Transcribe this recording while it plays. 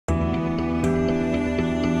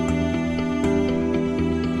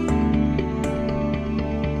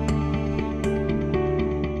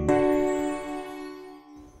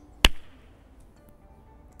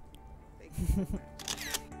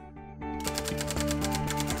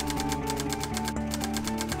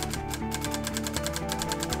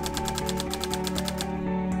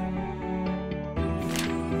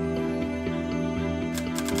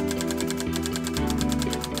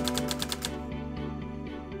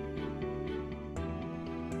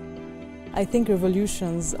I think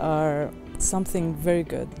revolutions are something very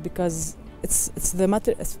good because it's the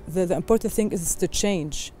matter. The important thing is to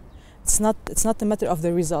change. It's not the matter of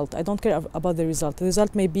the result. I don't care about the result. The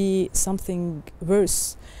result may be something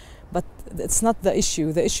worse, but it's not the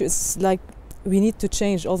issue. The issue is like we need to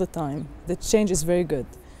change all the time. The change is very good,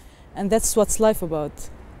 and that's what's life about.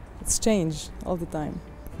 It's change all the time.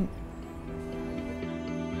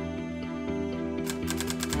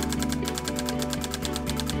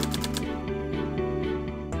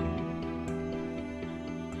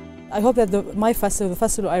 I hope that my festival, the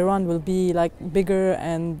festival I run, will be like bigger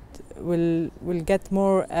and will get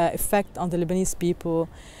more effect on the Lebanese people,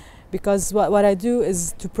 because what I do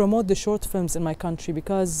is to promote the short films in my country,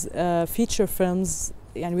 because feature films,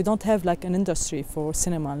 and we don't have like an industry for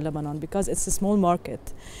cinema in Lebanon because it's a small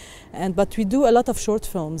market, but we do a lot of short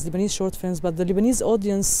films, Lebanese short films, but the Lebanese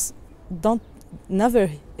audience never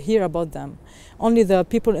hear about them. Only the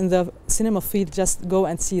people in the cinema field just go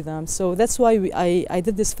and see them. So that's why I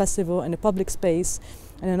did this festival in a public space,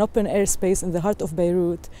 in an open air space in the heart of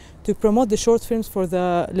Beirut, to promote the short films for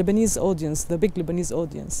the Lebanese audience, the big Lebanese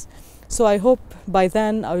audience. So I hope by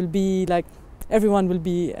then I will be like, everyone will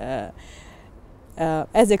be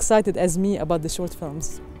as excited as me about the short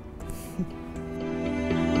films.